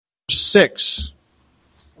6.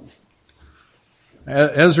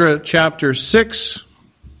 Ezra chapter 6.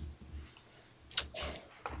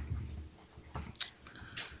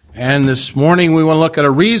 And this morning we want to look at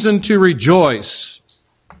a reason to rejoice.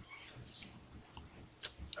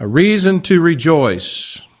 A reason to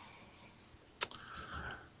rejoice.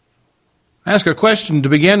 I ask a question to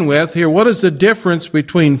begin with here. What is the difference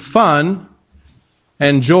between fun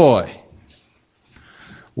and joy?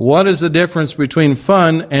 What is the difference between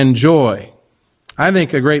fun and joy? I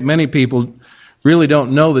think a great many people really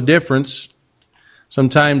don't know the difference.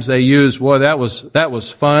 Sometimes they use, "Boy, that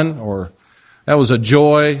was fun," or "that was a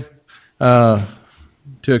joy to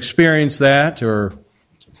experience that."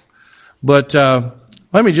 But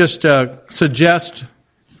let me just suggest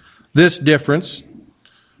this difference.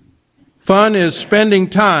 Fun is spending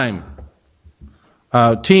time.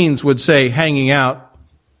 Teens would say hanging out.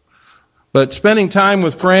 But spending time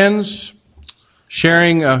with friends,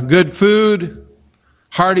 sharing good food,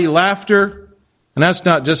 hearty laughter, and that's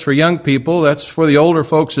not just for young people, that's for the older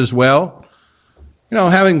folks as well. You know,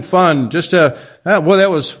 having fun, that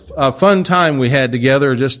was a fun time we had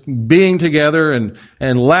together, just being together and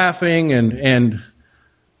laughing, and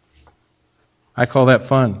I call that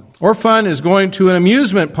fun. Or fun is going to an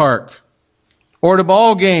amusement park, or to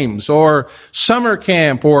ball games, or summer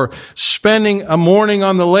camp, or spending a morning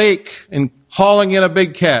on the lake and hauling in a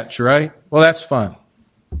big catch, right? Well, that's fun.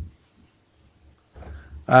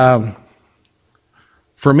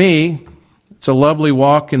 For me, it's a lovely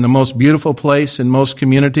walk in the most beautiful place in most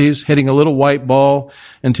communities, hitting a little white ball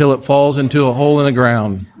until it falls into a hole in the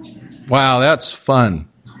ground. Wow, that's fun.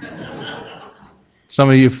 Some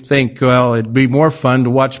of you think, well, it'd be more fun to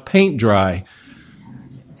watch paint dry.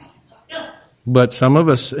 But some of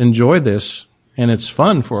us enjoy this, and it's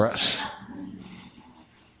fun for us.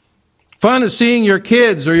 Fun is seeing your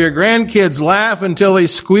kids or your grandkids laugh until they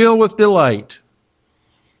squeal with delight.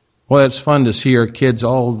 Well, it's fun to see your kids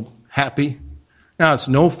all happy. Now, it's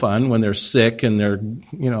no fun when they're sick and they're,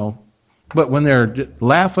 but when they're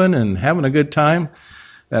laughing and having a good time,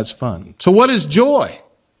 that's fun. So what is joy?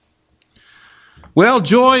 Well,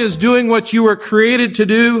 joy is doing what you were created to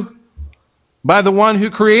do by the one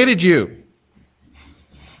who created you.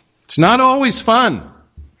 It's not always fun.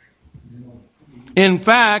 In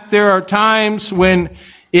fact, there are times when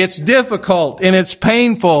it's difficult and it's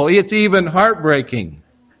painful. It's even heartbreaking.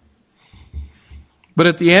 But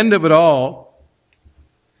at the end of it all,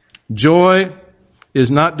 joy is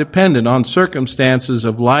not dependent on circumstances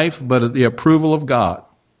of life, but at the approval of God.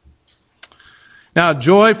 Now,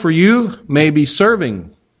 joy for you may be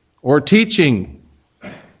serving or teaching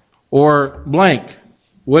or blank,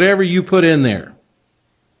 whatever you put in there.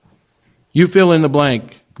 You fill in the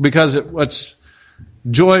blank, because what's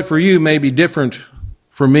joy for you may be different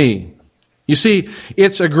for me. You see,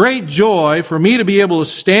 it's a great joy for me to be able to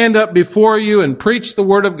stand up before you and preach the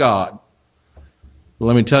Word of God. Well,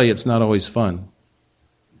 let me tell you, it's not always fun.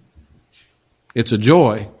 It's a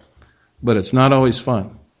joy, but it's not always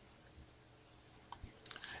fun.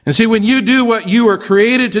 And see, when you do what you were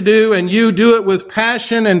created to do, and you do it with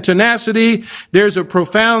passion and tenacity, there's a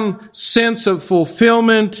profound sense of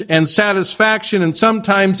fulfillment and satisfaction, and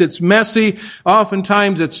sometimes it's messy,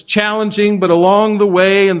 oftentimes it's challenging, but along the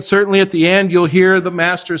way, and certainly at the end, you'll hear the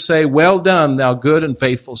Master say, "Well done, thou good and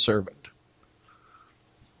faithful servant."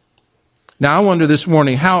 Now, I wonder this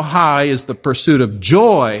morning, how high is the pursuit of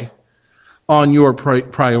joy on your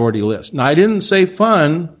priority list? Now, I didn't say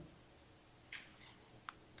fun.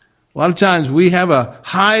 A lot of times we have a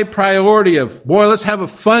high priority of, boy, let's have a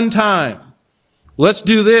fun time. Let's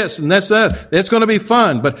do this and that's that. It's going to be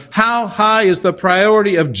fun. But how high is the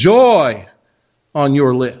priority of joy on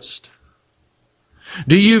your list?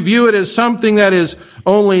 Do you view it as something that is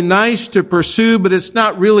only nice to pursue, but it's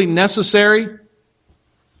not really necessary?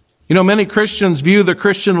 You know, many Christians view the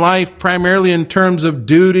Christian life primarily in terms of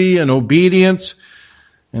duty and obedience.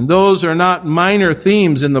 And those are not minor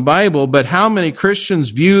themes in the Bible, but how many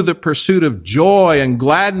Christians view the pursuit of joy and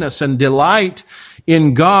gladness and delight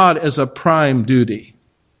in God as a prime duty?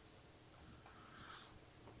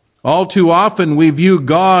 All too often we view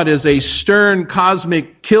God as a stern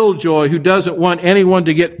cosmic killjoy who doesn't want anyone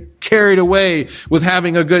to get carried away with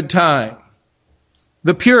having a good time.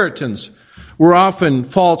 The Puritans were often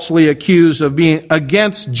falsely accused of being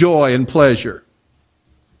against joy and pleasure.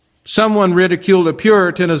 Someone ridiculed a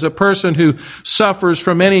Puritan as a person who suffers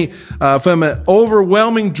from an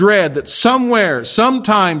overwhelming dread that somewhere,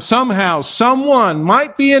 sometime, somehow, someone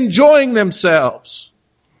might be enjoying themselves.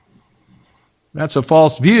 That's a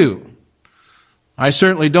false view. I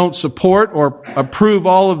certainly don't support or approve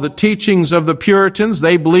all of the teachings of the Puritans.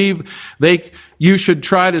 They believe you should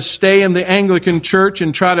try to stay in the Anglican Church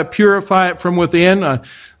and try to purify it from within.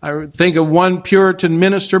 I think of one Puritan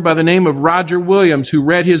minister by the name of Roger Williams who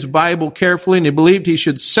read his Bible carefully and he believed he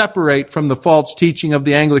should separate from the false teaching of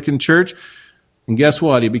the Anglican Church. And guess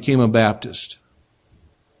what? He became a Baptist.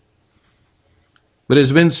 But it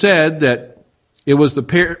has been said that it was the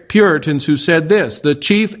Puritans who said this: the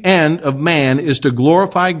chief end of man is to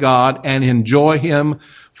glorify God and enjoy Him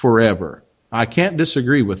forever. I can't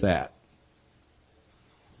disagree with that.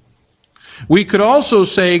 We could also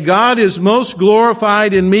say God is most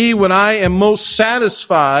glorified in me when I am most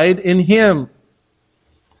satisfied in Him.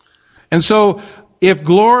 And so, if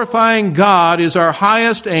glorifying God is our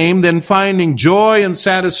highest aim, then finding joy and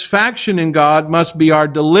satisfaction in God must be our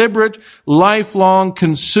deliberate, lifelong,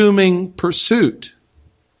 consuming pursuit.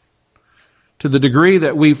 To the degree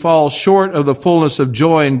that we fall short of the fullness of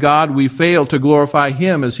joy in God, we fail to glorify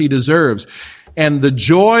Him as He deserves. And the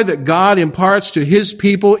joy that God imparts to His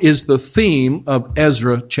people is the theme of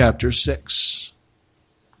Ezra chapter 6.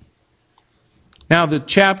 Now, the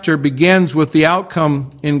chapter begins with the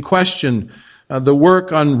outcome in question. The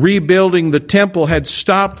work on rebuilding the temple had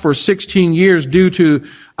stopped for 16 years due to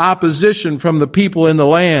opposition from the people in the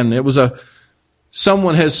land. It was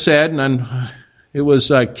someone has said, and it was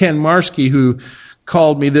Ken Marsky who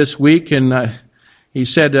called me this week, and he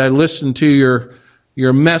said, I listened to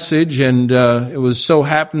your message, and it was so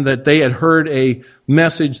happened that they had heard a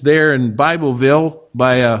message there in Bibleville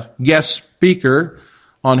by a guest speaker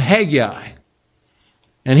on Haggai.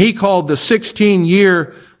 And he called the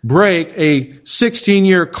 16-year break a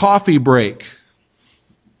 16-year coffee break.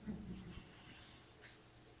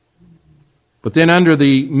 But then under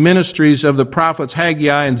the ministries of the prophets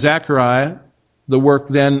Haggai and Zechariah, the work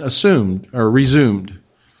then resumed.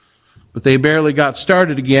 But they barely got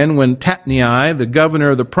started again when Tatnai, the governor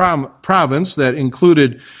of the province that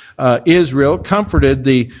included Israel, comforted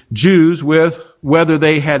the Jews with whether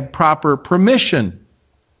they had proper permission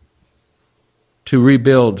to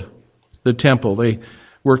rebuild the temple. They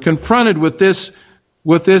were confronted with this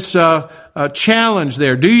challenge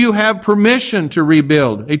there. Do you have permission to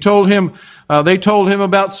rebuild? They told him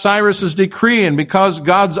about Cyrus's decree, and because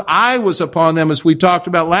God's eye was upon them, as we talked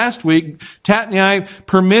about last week, Tatnai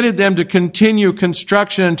permitted them to continue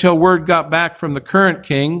construction until word got back from the current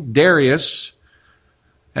king, Darius,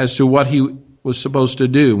 as to what he was supposed to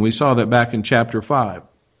do. And we saw that back in chapter 5.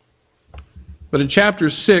 But in chapter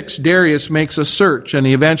 6, Darius makes a search, and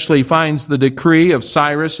he eventually finds the decree of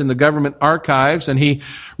Cyrus in the government archives, and he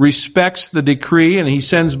respects the decree, and he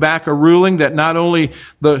sends back a ruling that not only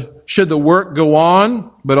should the work go on,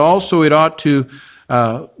 but also it ought to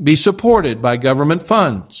be supported by government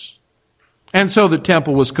funds. And so the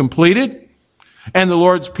temple was completed, and the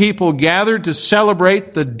Lord's people gathered to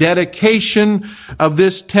celebrate the dedication of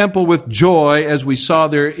this temple with joy, as we saw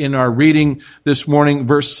there in our reading this morning,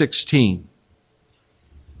 verse 16.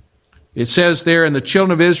 It says there, and the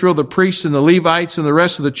children of Israel, the priests and the Levites and the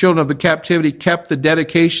rest of the children of the captivity kept the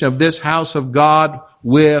dedication of this house of God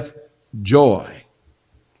with joy.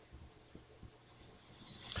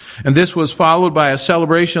 And this was followed by a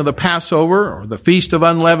celebration of the Passover, or the Feast of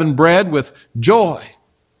Unleavened Bread, with joy.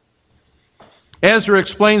 Ezra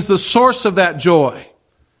explains the source of that joy.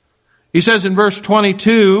 He says in verse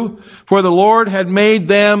 22, for the Lord had made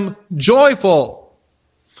them joyful,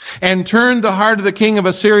 and turned the heart of the king of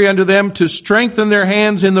Assyria unto them to strengthen their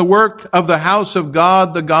hands in the work of the house of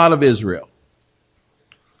God, the God of Israel.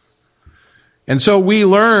 And so we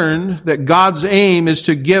learn that God's aim is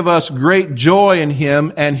to give us great joy in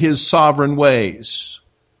Him and His sovereign ways.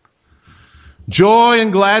 Joy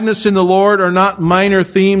and gladness in the Lord are not minor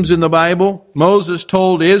themes in the Bible. Moses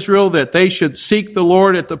told Israel that they should seek the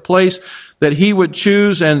Lord at the place that He would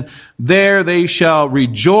choose, and there they shall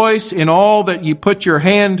rejoice in all that ye put your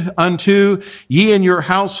hand unto, ye and your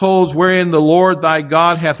households wherein the Lord thy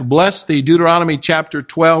God hath blessed thee. Deuteronomy chapter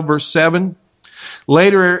 12, verse 7.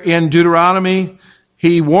 Later in Deuteronomy,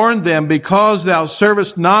 He warned them, because thou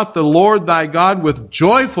servest not the Lord thy God with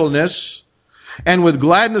joyfulness and with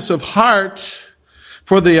gladness of heart,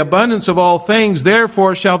 for the abundance of all things,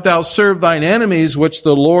 therefore shalt thou serve thine enemies, which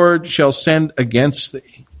the Lord shall send against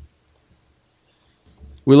thee.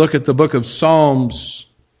 We look at the book of Psalms.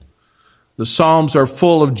 The Psalms are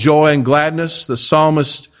full of joy and gladness. The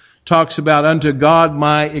psalmist talks about, unto God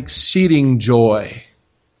my exceeding joy.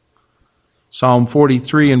 Psalm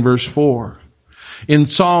 43 and verse 4. In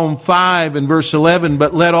Psalm 5 and verse 11,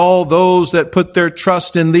 but let all those that put their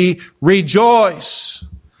trust in thee rejoice.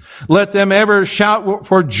 Let them ever shout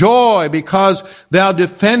for joy because thou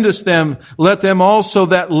defendest them. Let them also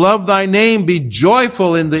that love thy name be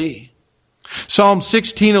joyful in thee. Psalm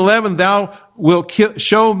 16:11, thou wilt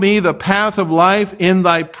show me the path of life. In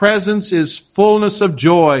thy presence is fullness of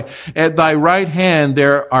joy. At thy right hand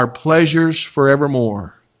there are pleasures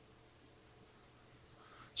forevermore.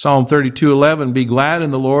 Psalm 32:11, be glad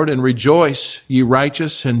in the Lord and rejoice, ye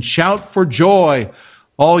righteous, and shout for joy,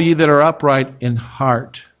 all ye that are upright in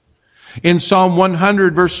heart. In Psalm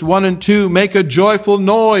 100, verse 1 and 2, make a joyful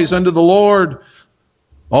noise unto the Lord,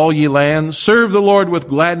 all ye lands. Serve the Lord with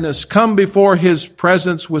gladness. Come before his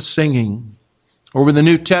presence with singing. Over the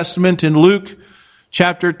New Testament in Luke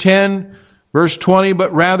chapter 10, verse 20,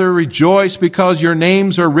 but rather rejoice because your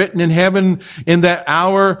names are written in heaven. In that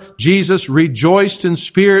hour, Jesus rejoiced in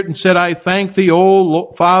spirit and said, I thank thee,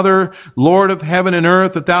 O Father, Lord of heaven and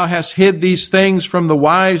earth, that thou hast hid these things from the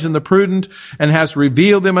wise and the prudent and hast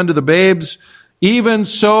revealed them unto the babes. Even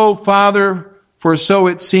so, Father, for so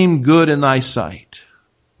it seemed good in thy sight.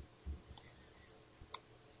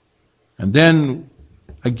 And then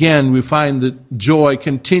again, we find that joy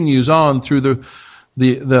continues on through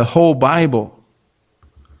the whole Bible.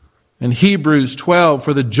 In Hebrews 12,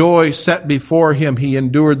 for the joy set before him, he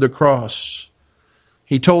endured the cross.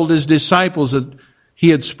 He told his disciples that he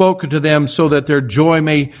had spoken to them so that their joy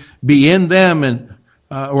may be in them,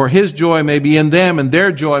 or his joy may be in them, and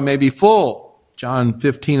their joy may be full. John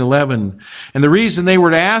 15:11. And the reason they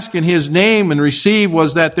were to ask in his name and receive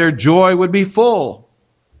was that their joy would be full.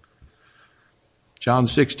 John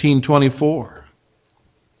 16:24.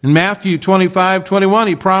 In Matthew 25:21,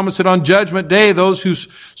 he promised that on judgment day, those who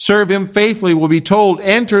serve him faithfully will be told,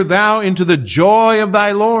 enter thou into the joy of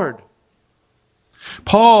thy Lord.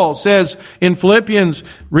 Paul says in Philippians,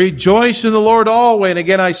 rejoice in the Lord always. And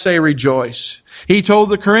again, I say rejoice. He told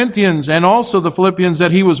the Corinthians and also the Philippians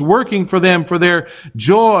that he was working for them for their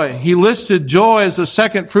joy. He listed joy as the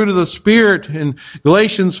second fruit of the Spirit in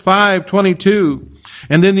Galatians 5:22.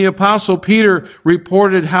 And then the Apostle Peter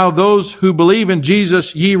reported how those who believe in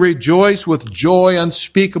Jesus, ye rejoice with joy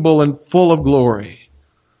unspeakable and full of glory.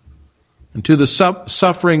 And to the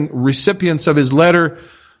suffering recipients of his letter,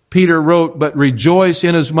 Peter wrote, but rejoice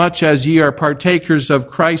inasmuch as ye are partakers of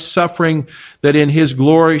Christ's suffering, that in his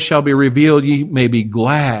glory shall be revealed, ye may be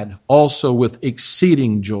glad also with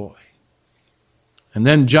exceeding joy. And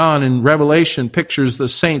then John in Revelation pictures the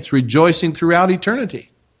saints rejoicing throughout eternity.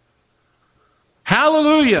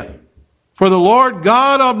 Hallelujah! For the Lord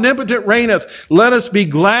God omnipotent reigneth. Let us be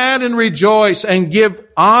glad and rejoice and give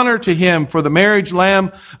honor to him. For the marriage lamb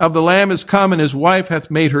of the Lamb is come, and his wife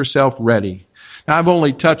hath made herself ready. Now, I've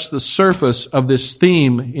only touched the surface of this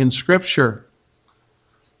theme in Scripture.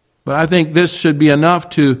 But I think this should be enough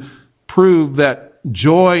to prove that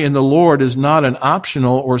joy in the Lord is not an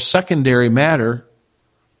optional or secondary matter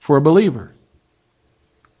for a believer.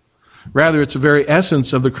 Rather, it's the very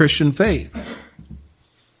essence of the Christian faith.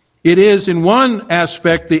 It is, in one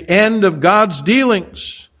aspect, the end of God's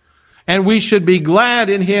dealings, and we should be glad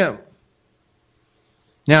in him.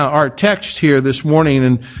 Now, our text here this morning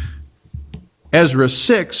in Ezra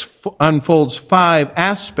 6 unfolds 5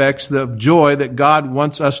 aspects of joy that God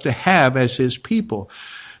wants us to have as his people.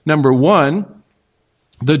 Number 1,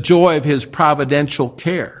 the joy of his providential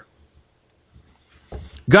care.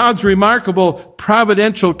 God's remarkable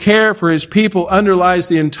providential care for his people underlies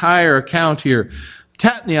the entire account here.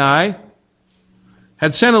 Tatnai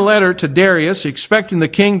had sent a letter to Darius expecting the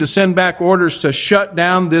king to send back orders to shut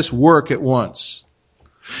down this work at once.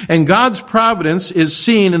 And God's providence is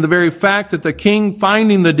seen in the very fact that the king,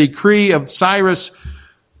 finding the decree of Cyrus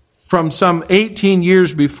from some 18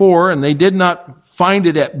 years before, and they did not find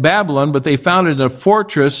it at Babylon, but they found it in a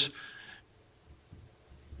fortress,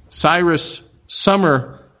 Cyrus'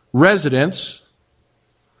 summer residence.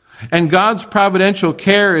 And God's providential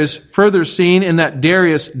care is further seen in that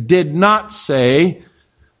Darius did not say,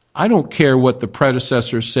 I don't care what the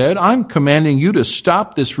predecessor said. I'm commanding you to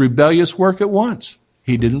stop this rebellious work at once.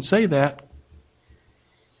 He didn't say that.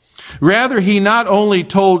 Rather, he not only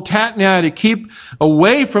told Tatnai to keep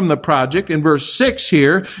away from the project in verse 6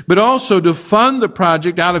 here, but also to fund the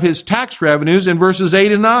project out of his tax revenues in verses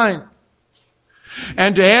 8 and 9.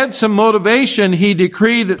 And to add some motivation, he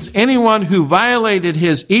decreed that anyone who violated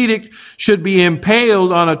his edict should be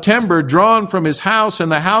impaled on a timber drawn from his house,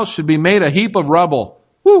 and the house should be made a heap of rubble.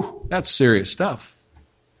 Whew, that's serious stuff.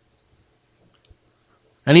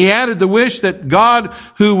 And he added the wish that God,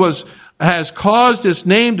 who has caused his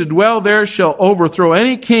name to dwell there, shall overthrow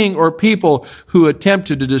any king or people who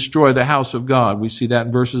attempted to destroy the house of God. We see that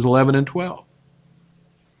in verses 11 and 12.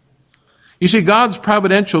 You see, God's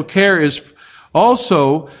providential care is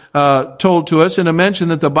also told to us in a mention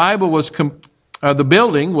that the the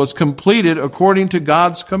building was completed according to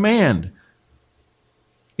God's command.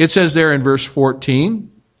 It says there in verse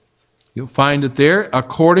 14, you'll find it there,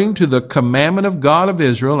 according to the commandment of God of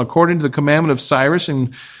Israel, and according to the commandment of Cyrus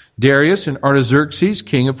and Darius and Artaxerxes,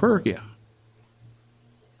 king of Persia.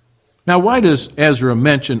 Now, why does Ezra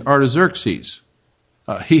mention Artaxerxes?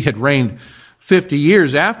 He had reigned 50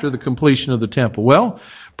 years after the completion of the temple. Well,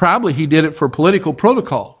 probably he did it for political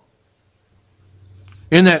protocol.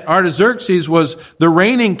 In that Artaxerxes was the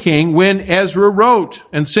reigning king when Ezra wrote.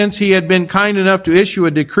 And since he had been kind enough to issue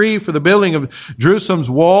a decree for the building of Jerusalem's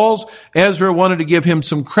walls, Ezra wanted to give him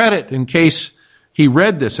some credit in case he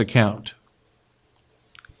read this account.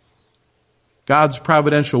 God's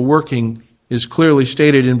providential working is clearly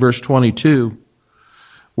stated in verse 22,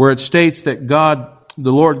 where it states that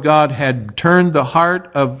the Lord God had turned the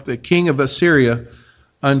heart of the king of Assyria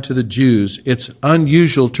unto the Jews. It's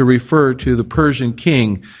unusual to refer to the Persian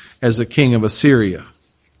king as the king of Assyria.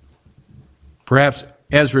 Perhaps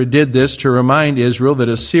Ezra did this to remind Israel that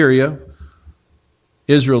Assyria,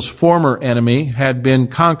 Israel's former enemy, had been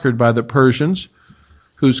conquered by the Persians,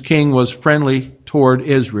 whose king was friendly toward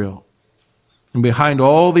Israel. And behind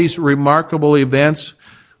all these remarkable events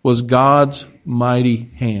was God's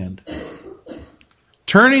mighty hand,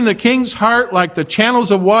 turning the king's heart like the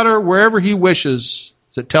channels of water wherever he wishes,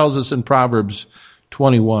 as it tells us in Proverbs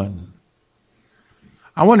 21.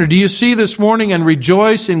 I wonder, do you see this morning and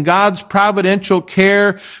rejoice in God's providential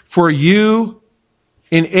care for you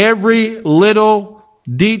in every little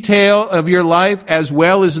detail of your life as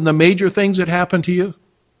well as in the major things that happen to you?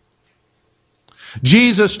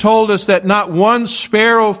 Jesus told us that not one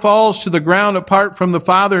sparrow falls to the ground apart from the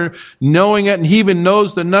Father knowing it, and He even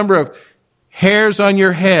knows the number of hairs on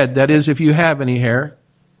your head, that is, if you have any hair.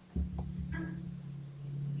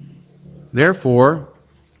 Therefore,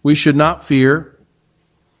 we should not fear,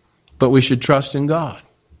 but we should trust in God.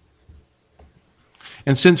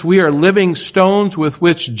 And since we are living stones with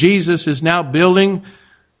which Jesus is now building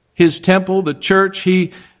His temple, the church,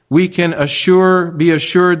 we can be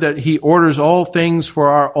assured that He orders all things for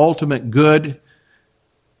our ultimate good.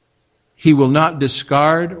 He will not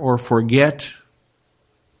discard or forget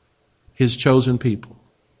His chosen people.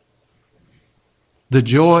 The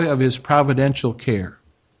joy of His providential care.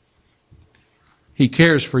 He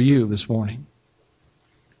cares for you this morning.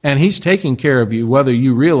 And He's taking care of you whether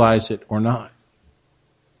you realize it or not.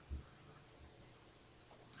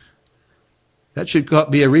 That should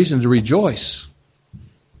be a reason to rejoice.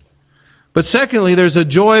 But secondly, there's a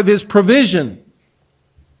joy of His provision.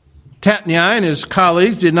 Tatnai and his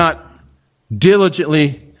colleagues did not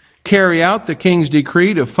diligently carry out the king's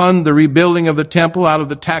decree to fund the rebuilding of the temple out of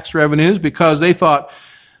the tax revenues because they thought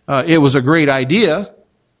it was a great idea.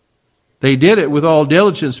 They did it with all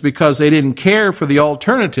diligence because they didn't care for the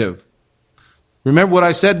alternative. Remember what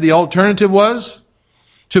I said the alternative was?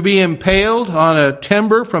 To be impaled on a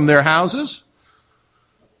timber from their houses?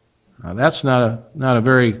 Now, that's not a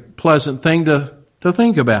very pleasant thing to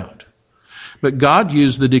think about. But God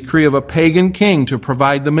used the decree of a pagan king to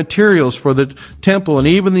provide the materials for the temple and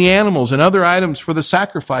even the animals and other items for the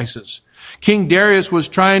sacrifices. King Darius was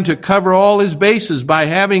trying to cover all his bases by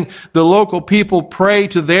having the local people pray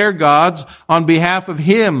to their gods on behalf of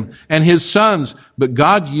him and his sons. But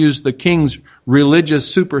God used the king's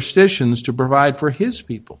religious superstitions to provide for His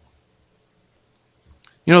people.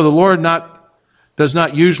 You know, the Lord does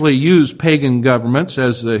not usually use pagan governments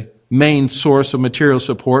as the main source of material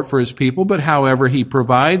support for His people, but however He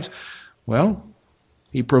provides, well,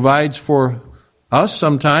 He provides for us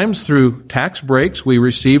sometimes through tax breaks we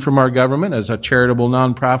receive from our government as a charitable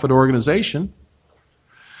nonprofit organization,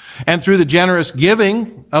 and through the generous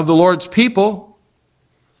giving of the Lord's people.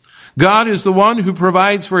 God is the one who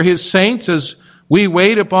provides for His saints as we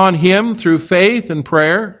wait upon Him through faith and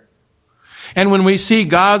prayer. And when we see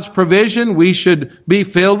God's provision, we should be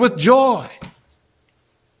filled with joy.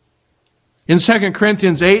 In 2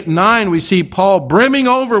 Corinthians 8 and 9, we see Paul brimming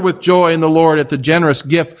over with joy in the Lord at the generous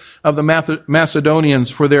gift of the Macedonians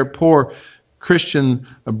for their poor Christian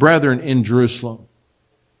brethren in Jerusalem.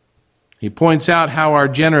 He points out how our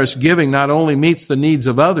generous giving not only meets the needs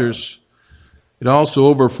of others, it also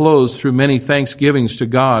overflows through many thanksgivings to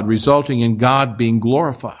God, resulting in God being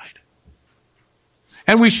glorified.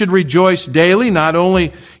 And we should rejoice daily, not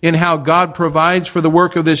only in how God provides for the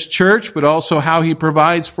work of this church, but also how He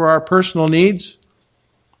provides for our personal needs.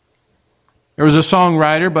 There was a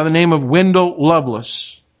songwriter by the name of Wendell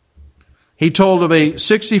Lovelace. He told of a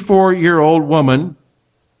 64-year-old woman.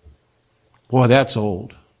 Boy, that's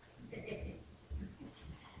old.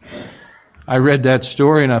 I read that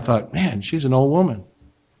story and I thought, man, she's an old woman.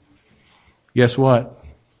 Guess what?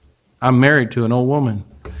 I'm married to an old woman.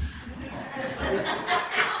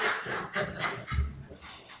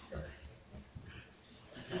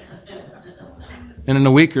 And in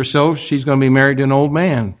a week or so, she's going to be married to an old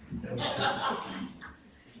man.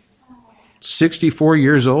 64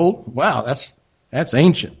 years old? Wow, that's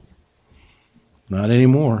ancient. Not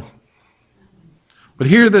anymore. But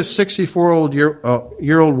here this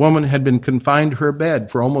 64-year-old woman had been confined to her bed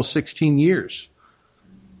for almost 16 years.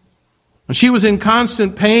 And she was in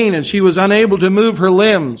constant pain and she was unable to move her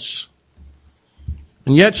limbs.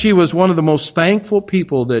 And yet she was one of the most thankful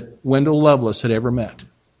people that Wendell Lovelace had ever met.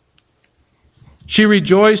 She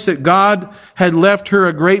rejoiced that God had left her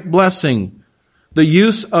a great blessing, the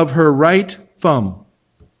use of her right thumb.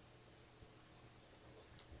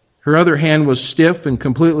 Her other hand was stiff and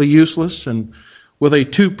completely useless, and with a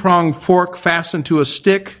two-pronged fork fastened to a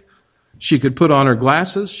stick, she could put on her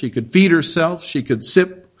glasses, she could feed herself, she could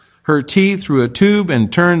sip her tea through a tube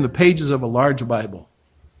and turn the pages of a large Bible.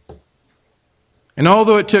 And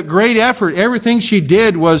although it took great effort, everything she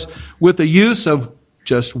did was with the use of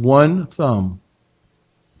just one thumb.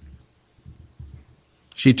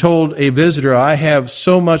 She told a visitor, "I have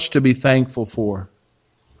so much to be thankful for."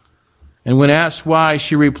 And when asked why,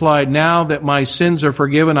 she replied, "Now that my sins are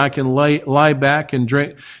forgiven, I can lie back and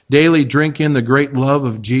daily drink in the great love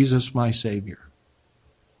of Jesus, my Savior."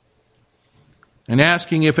 And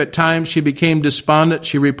asking if at times she became despondent,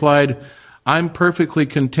 she replied, "I'm perfectly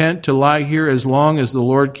content to lie here as long as the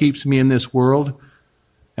Lord keeps me in this world,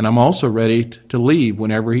 and I'm also ready to leave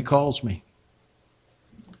whenever He calls me."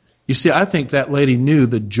 You see, I think that lady knew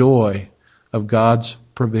the joy of God's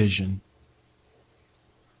provision.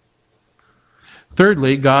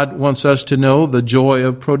 Thirdly, God wants us to know the joy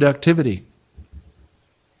of productivity.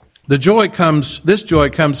 This joy comes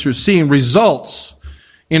through seeing results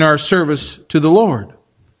in our service to the Lord.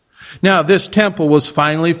 Now, this temple was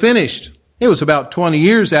finally finished. It was about 20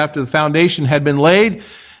 years after the foundation had been laid,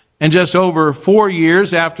 and just over 4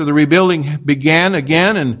 years after the rebuilding began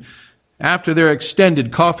again, and after their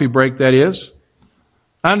extended coffee break, that is,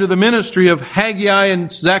 under the ministry of Haggai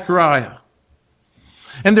and Zechariah.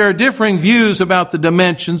 And there are differing views about the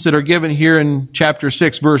dimensions that are given here in chapter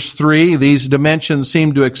 6, verse 3. These dimensions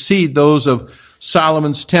seem to exceed those of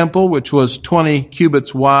Solomon's temple, which was 20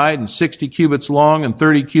 cubits wide and 60 cubits long and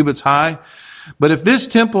 30 cubits high. But if this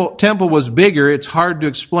temple was bigger, it's hard to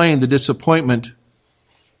explain the disappointment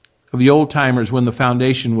of the old-timers when the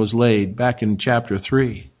foundation was laid back in chapter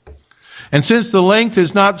 3. And since the length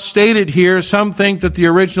is not stated here, some think that the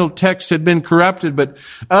original text had been corrupted, but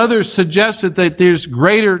others suggested that there's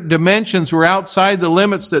greater dimensions were outside the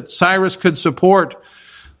limits that Cyrus could support,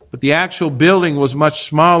 but the actual building was much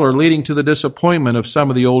smaller, leading to the disappointment of some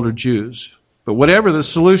of the older Jews. But whatever the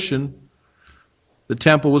solution, the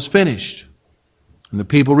temple was finished, and the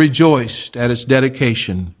people rejoiced at its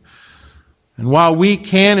dedication. And while we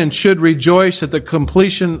can and should rejoice at the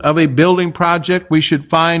completion of a building project, we should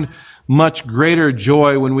find much greater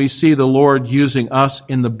joy when we see the Lord using us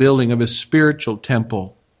in the building of His spiritual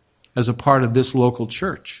temple as a part of this local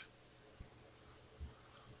church.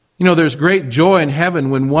 You know, there's great joy in heaven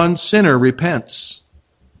when one sinner repents.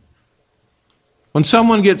 When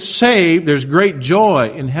someone gets saved, there's great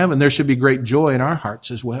joy in heaven. There should be great joy in our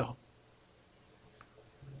hearts as well.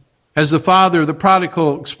 As the father, the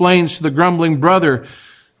prodigal, explains to the grumbling brother,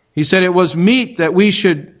 he said, "It was meet that we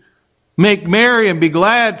should make merry and be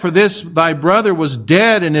glad, for this thy brother was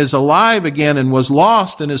dead and is alive again, and was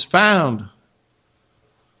lost and is found."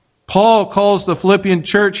 Paul calls the Philippian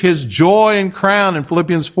church his joy and crown in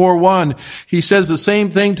Philippians 4:1. He says the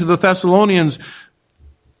same thing to the Thessalonians,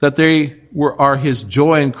 that they are his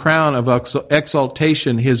joy and crown of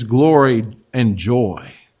exaltation, his glory and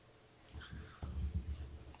joy.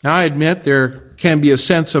 Now, I admit there can be a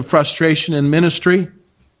sense of frustration in ministry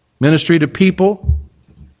to people.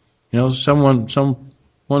 You know,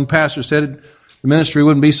 one pastor said the ministry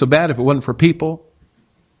wouldn't be so bad if it wasn't for people.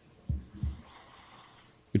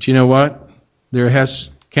 But you know what? There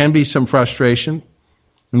can be some frustration.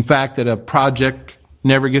 In fact, that a project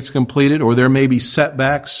never gets completed, or there may be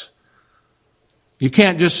setbacks. You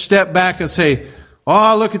can't just step back and say,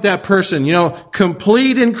 "Oh, look at that person,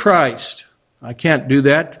 complete in Christ." I can't do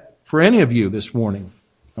that for any of you this morning.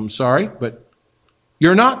 I'm sorry, but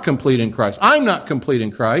you're not complete in Christ. I'm not complete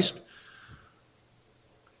in Christ.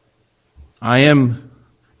 I am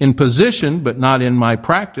in position, but not in my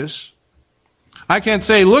practice. I can't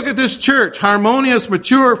say, "Look at this church, harmonious,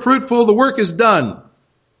 mature, fruitful, the work is done."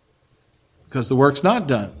 Because the work's not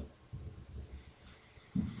done.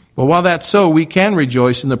 But while that's so, we can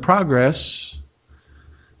rejoice in the progress,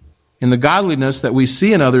 in the godliness that we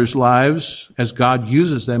see in others' lives as God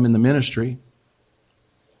uses them in the ministry.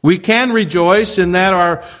 We can rejoice in that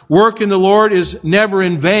our work in the Lord is never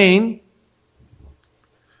in vain.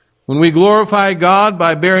 When we glorify God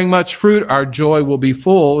by bearing much fruit, our joy will be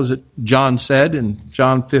full, as John said in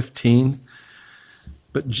John 15.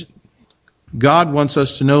 But God wants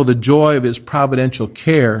us to know the joy of His providential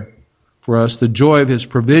care for us, the joy of His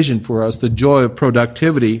provision for us, the joy of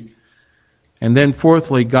productivity. And then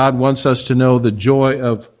fourthly, God wants us to know the joy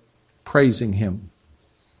of praising Him.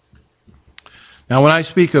 Now, when I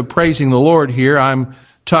speak of praising the Lord here, I'm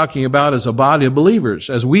talking about as a body of believers,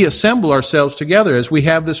 as we assemble ourselves together, as we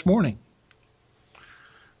have this morning.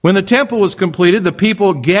 When the temple was completed, the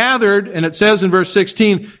people gathered, and it says in verse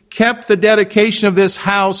 16, kept the dedication of this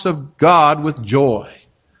house of God with joy.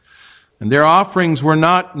 And their offerings were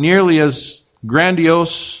not nearly as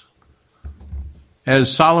grandiose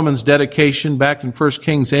as Solomon's dedication back in 1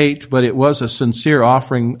 Kings 8, but it was a sincere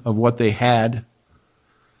offering of what they had.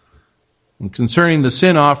 And concerning the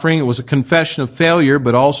sin offering, it was a confession of failure,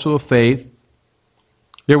 but also of faith.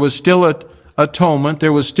 There was still atonement.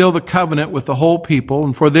 There was still the covenant with the whole people.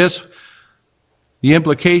 And for this, the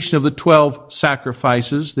implication of the 12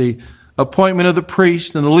 sacrifices, the appointment of the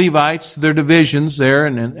priests and the Levites to their divisions there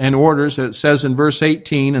and orders, it says in verse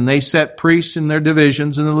 18, and they set priests in their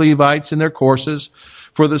divisions and the Levites in their courses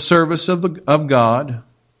for the service of God.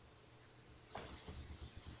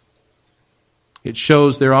 It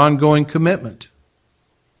shows their ongoing commitment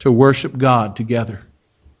to worship God together.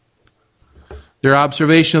 Their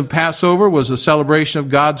observation of Passover was a celebration of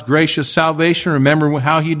God's gracious salvation. Remember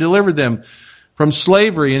how He delivered them from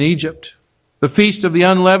slavery in Egypt. The Feast of the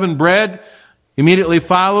Unleavened Bread immediately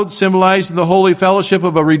followed, symbolizing the holy fellowship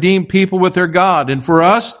of a redeemed people with their God. And for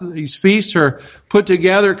us, these feasts are put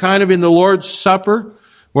together kind of in the Lord's Supper,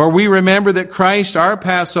 where we remember that Christ, our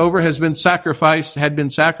Passover, had been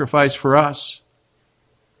sacrificed for us.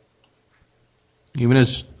 Even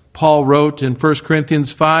as Paul wrote in 1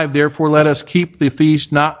 Corinthians 5, therefore let us keep the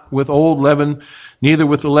feast not with old leaven, neither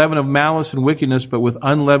with the leaven of malice and wickedness, but with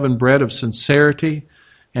unleavened bread of sincerity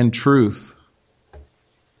and truth.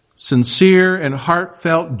 Sincere and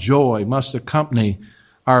heartfelt joy must accompany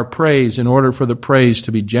our praise in order for the praise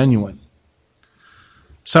to be genuine.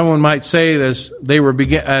 Someone might say as they're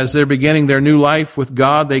beginning their new life with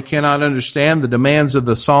God, they cannot understand the demands of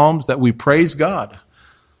the Psalms that we praise God.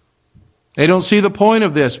 They don't see the point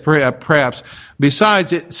of this, perhaps.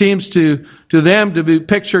 Besides, it seems to them to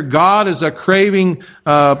picture God as a craving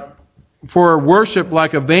for worship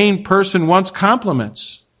like a vain person wants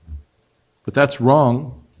compliments. But that's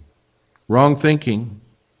wrong. Wrong thinking.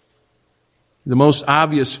 The most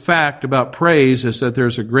obvious fact about praise is that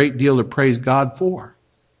there's a great deal to praise God for.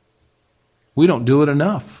 We don't do it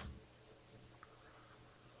enough.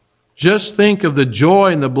 Just think of the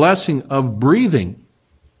joy and the blessing of breathing.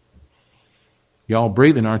 Y'all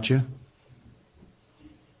breathing, aren't you?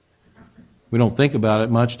 We don't think about it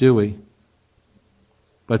much, do we?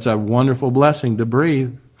 But it's a wonderful blessing to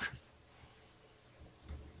breathe.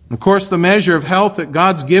 Of course, the measure of health that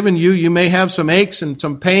God's given you, you may have some aches and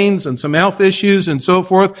some pains and some health issues and so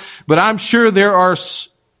forth, but I'm sure there's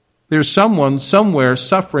someone somewhere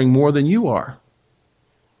suffering more than you are.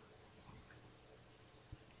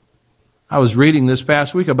 I was reading this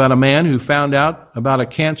past week about a man who found out about a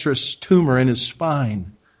cancerous tumor in his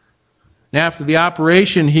spine. And after the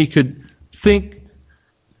operation, he could think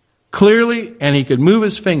clearly and he could move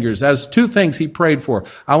his fingers. That's two things he prayed for.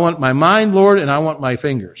 I want my mind, Lord, and I want my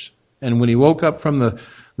fingers. And when he woke up from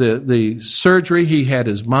the surgery, he had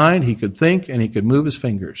his mind, he could think, and he could move his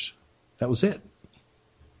fingers. That was it.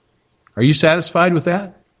 Are you satisfied with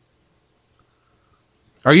that?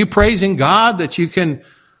 Are you praising God that you can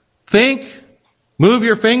think, move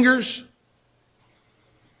your fingers?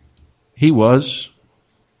 He was.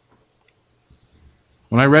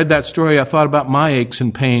 When I read that story, I thought about my aches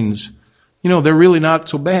and pains. They're really not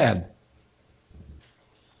so bad.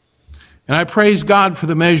 And I praise God for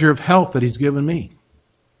the measure of health that He's given me.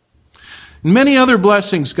 And many other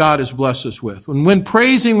blessings God has blessed us with. And when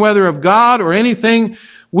praising, whether of God or anything,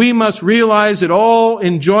 we must realize that all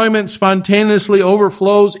enjoyment spontaneously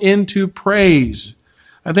overflows into praise.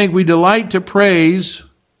 I think we delight to praise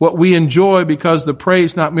what we enjoy because the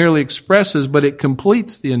praise not merely expresses, but it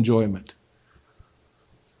completes the enjoyment.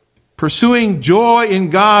 Pursuing joy in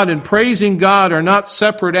God and praising God are not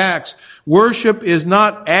separate acts. Worship is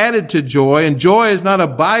not added to joy, and joy is not a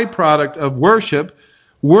byproduct of worship.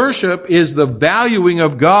 Worship is the valuing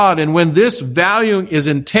of God, and when this valuing is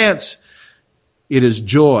intense, it is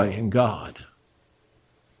joy in God.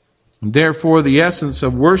 Therefore, the essence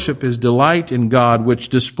of worship is delight in God, which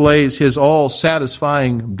displays His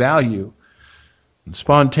all-satisfying value. And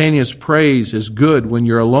spontaneous praise is good when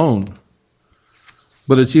you're alone,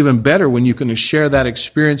 but it's even better when you can share that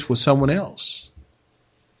experience with someone else.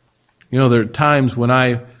 You know, there are times when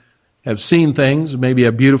I have seen things, maybe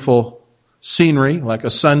a beautiful scenery, like a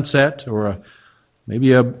sunset, or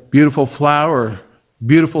maybe a beautiful flower,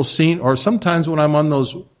 beautiful scene, or sometimes when I'm on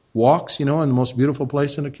those walks, in the most beautiful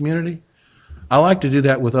place in the community. I like to do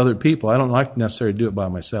that with other people. I don't like necessarily to do it by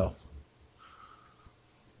myself.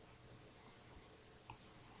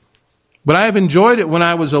 But I have enjoyed it when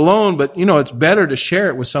I was alone, but it's better to share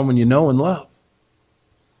it with someone you know and love.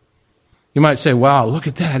 You might say, wow, look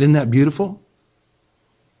at that. Isn't that beautiful?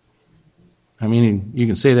 I mean, you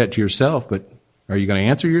can say that to yourself, but are you going to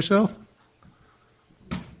answer yourself?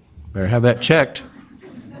 Better have that checked.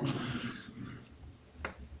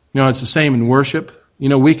 It's the same in worship.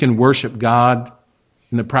 We can worship God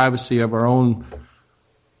in the privacy of our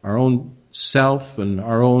own self and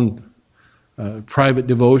our own private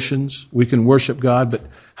devotions. We can worship God, but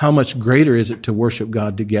how much greater is it to worship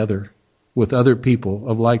God together with other people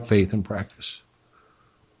of like faith and practice?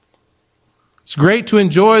 It's great to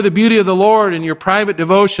enjoy the beauty of the Lord in your private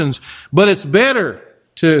devotions, but it's better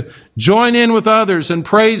to join in with others and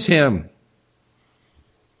praise Him.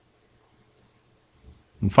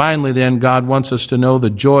 And finally, then, God wants us to know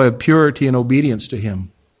the joy of purity and obedience to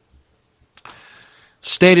Him.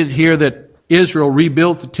 It's stated here that Israel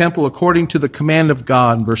rebuilt the temple according to the command of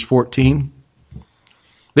God, in verse 14.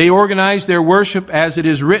 They organized their worship as it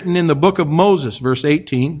is written in the book of Moses, verse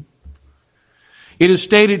 18. It is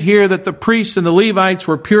stated here that the priests and the Levites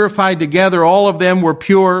were purified together. All of them were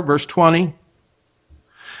pure, verse 20.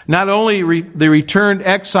 Not only the returned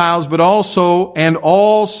exiles, but also, and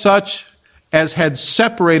all such as had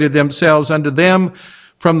separated themselves unto them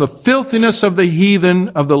from the filthiness of the heathen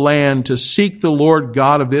of the land to seek the Lord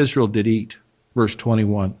God of Israel did eat. Verse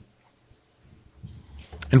 21.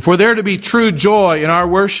 And for there to be true joy in our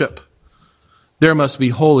worship, there must be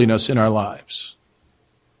holiness in our lives.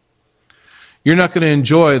 You're not going to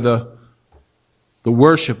enjoy the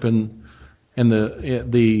worship and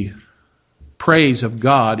the praise of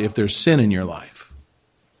God if there's sin in your life.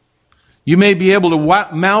 You may be able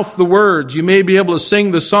to mouth the words, you may be able to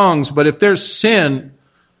sing the songs, but if there's sin,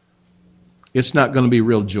 it's not going to be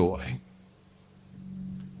real joy.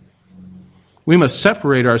 We must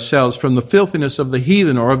separate ourselves from the filthiness of the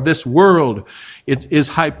heathen or of this world. It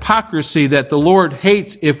is hypocrisy that the Lord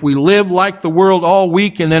hates if we live like the world all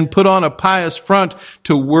week and then put on a pious front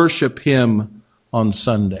to worship Him on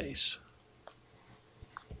Sundays.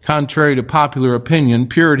 Contrary to popular opinion,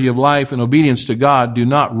 purity of life and obedience to God do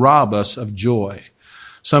not rob us of joy.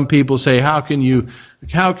 Some people say, how can you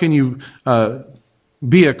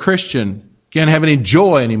be a Christian? Can't have any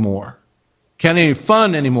joy anymore. Can't have any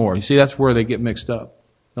fun anymore. You see, that's where they get mixed up,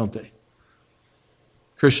 don't they?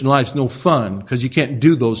 Christian life's no fun because you can't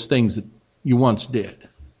do those things that you once did.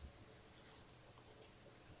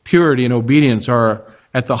 Purity and obedience are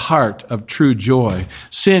at the heart of true joy.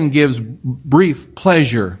 Sin gives brief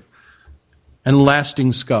pleasure and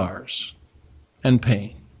lasting scars and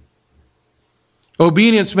pain.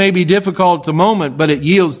 Obedience may be difficult at the moment, but it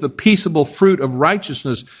yields the peaceable fruit of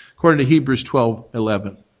righteousness, according to Hebrews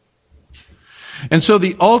 12:11. And so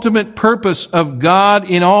the ultimate purpose of God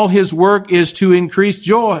in all His work is to increase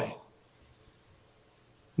joy.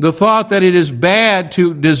 The thought that it is bad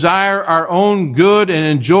to desire our own good and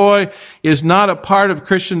enjoy is not a part of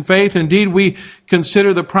Christian faith. Indeed, we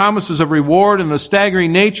consider the promises of reward and the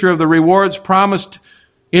staggering nature of the rewards promised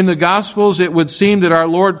in the Gospels. It would seem that our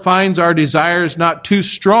Lord finds our desires not too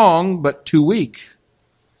strong, but too weak.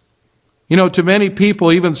 To many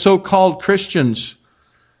people, even so-called Christians,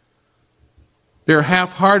 they're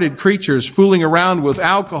half-hearted creatures fooling around with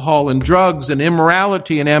alcohol and drugs and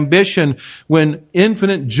immorality and ambition when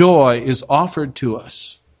infinite joy is offered to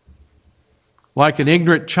us. Like an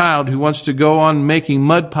ignorant child who wants to go on making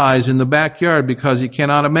mud pies in the backyard because he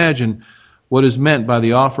cannot imagine what is meant by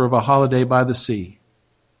the offer of a holiday by the sea.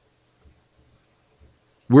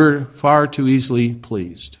 We're far too easily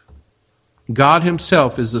pleased. God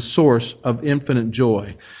Himself is the source of infinite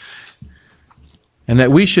joy. And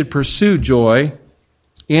that we should pursue joy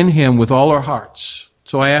in Him with all our hearts.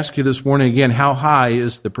 So I ask you this morning again, how high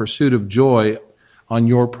is the pursuit of joy on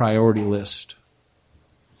your priority list?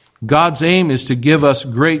 God's aim is to give us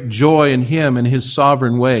great joy in Him and His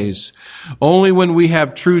sovereign ways. Only when we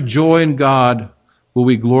have true joy in God will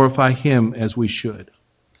we glorify Him as we should.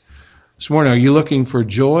 This morning, are you looking for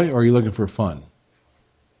joy or are you looking for fun?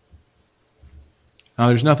 Now,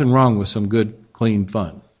 there's nothing wrong with some good, clean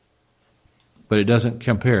fun. but it doesn't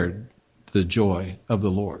compare to the joy of the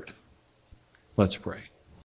Lord. Let's pray.